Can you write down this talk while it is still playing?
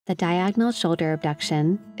The diagonal shoulder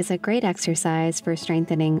abduction is a great exercise for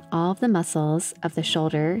strengthening all of the muscles of the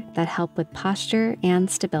shoulder that help with posture and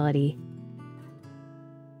stability.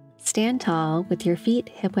 Stand tall with your feet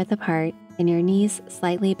hip-width apart and your knees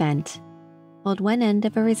slightly bent. Hold one end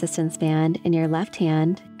of a resistance band in your left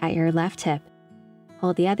hand at your left hip.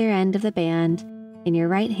 Hold the other end of the band in your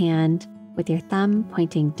right hand with your thumb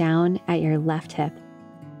pointing down at your left hip.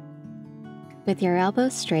 With your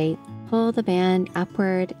elbows straight, pull the band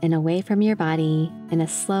upward and away from your body in a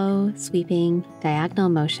slow, sweeping, diagonal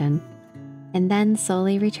motion, and then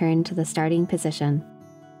slowly return to the starting position.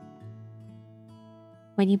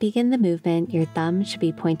 When you begin the movement, your thumb should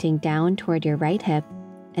be pointing down toward your right hip,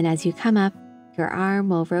 and as you come up, your arm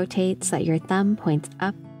will rotate so that your thumb points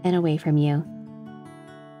up and away from you.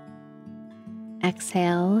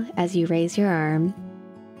 Exhale as you raise your arm.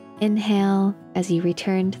 Inhale as you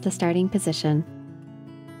return to the starting position.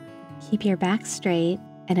 Keep your back straight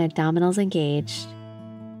and abdominals engaged.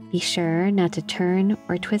 Be sure not to turn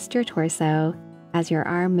or twist your torso as your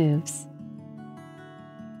arm moves.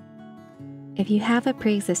 If you have a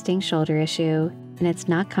pre-existing shoulder issue and it's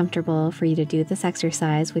not comfortable for you to do this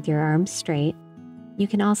exercise with your arms straight, you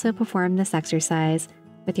can also perform this exercise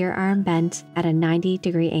with your arm bent at a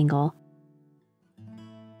 90-degree angle.